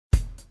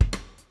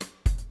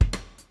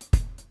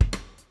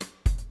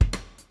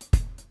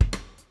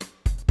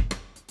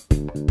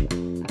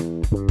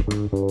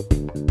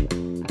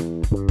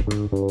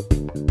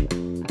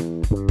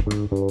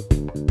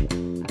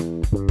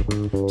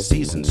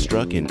season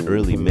struck in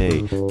early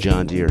May.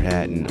 John Deere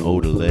hat and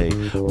Odelay,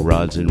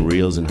 rods and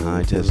reels and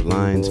high-test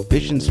lines,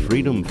 fishing's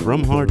freedom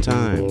from hard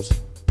times.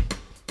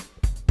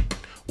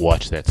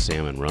 Watch that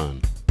salmon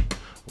run.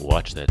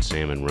 Watch that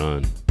salmon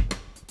run.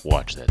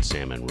 Watch that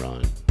salmon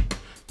run.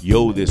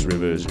 Yo, this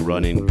river's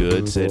running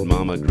good, said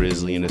Mama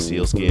Grizzly in a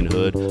sealskin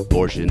hood.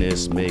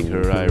 Abortionists make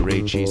her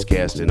irate, she's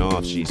casting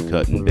off, she's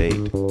cutting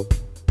bait.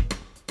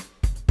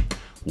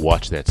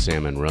 Watch that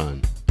salmon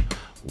run.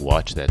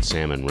 Watch that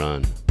salmon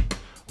run.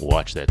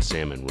 Watch that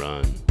salmon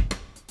run.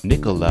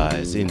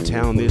 Nicholi's in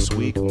town this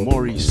week.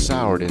 Maurice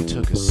soured and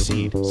took a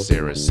seat.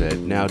 Sarah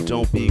said, now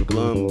don't be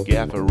glum,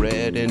 gaff a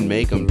red and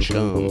make 'em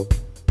chum.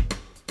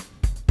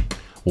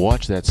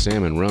 Watch that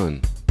salmon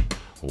run.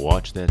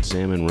 Watch that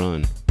salmon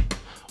run.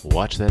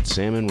 Watch that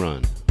salmon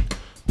run.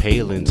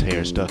 Palin's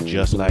hair stuck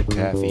just like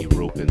taffy,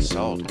 rope and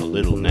salt, a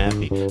little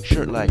nappy.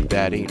 Shirt like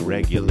that ain't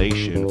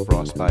regulation,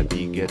 frostbite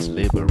begets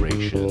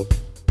liberation.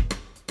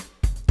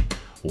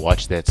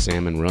 Watch that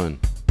salmon run.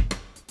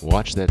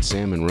 Watch that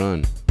salmon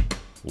run.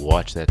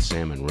 Watch that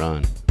salmon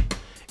run.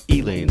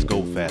 Elaine's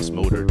go fast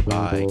motored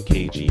by,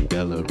 cagy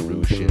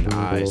Belarusian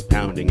eyes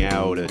pounding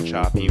out a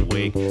choppy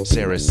wake.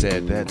 Sarah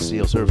said that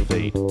seals her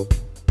fate.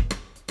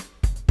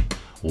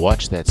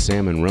 Watch that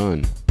salmon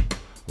run.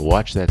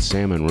 Watch that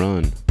salmon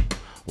run.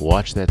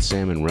 Watch that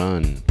salmon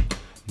run.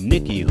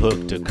 Nicky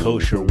hooked a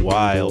kosher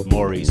wild,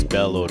 Maurice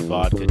bellowed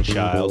vodka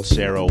child,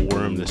 Sarah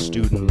wormed the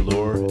student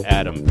lure,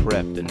 Adam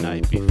prepped the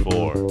night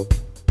before.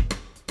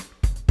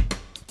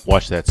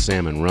 Watch that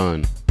salmon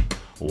run.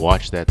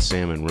 Watch that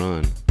salmon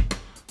run.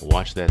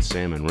 Watch that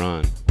salmon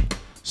run.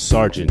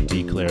 Sergeant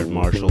declared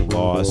martial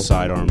law,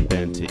 sidearm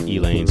bent to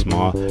Elaine's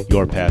maw.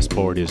 Your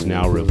passport is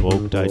now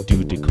revoked, I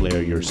do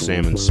declare your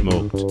salmon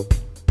smoked.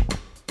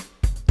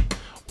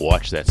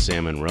 Watch that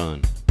salmon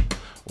run.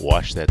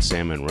 Watch that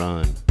salmon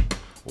run.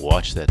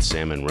 Watch that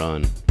salmon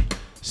run.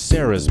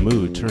 Sarah's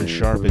mood turned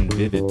sharp and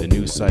vivid, the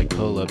new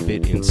cycle a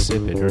bit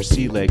insipid. Her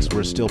sea legs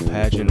were still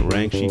pageant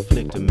rank, she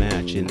flicked a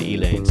match in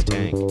Elaine's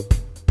tank.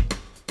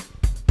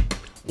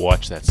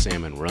 Watch that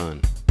salmon run.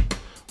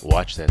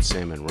 Watch that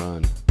salmon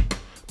run.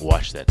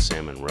 Watch that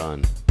salmon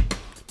run.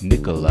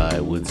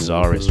 Nicholi, with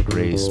czarist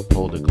grace,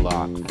 pulled a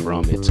Glock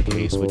from its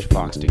case, which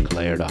Fox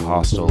declared a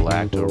hostile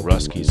act, a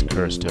Ruski's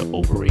curse to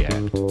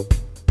overreact.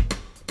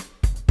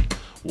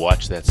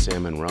 Watch that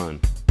salmon run.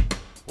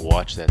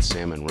 Watch that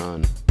salmon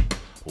run.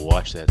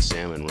 Watch that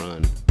salmon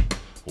run.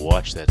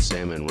 Watch that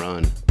salmon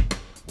run.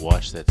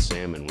 Watch that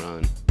salmon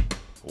run.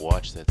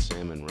 Watch that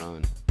salmon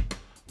run.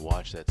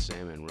 Watch that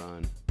salmon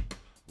run.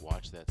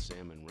 Watch that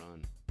salmon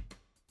run.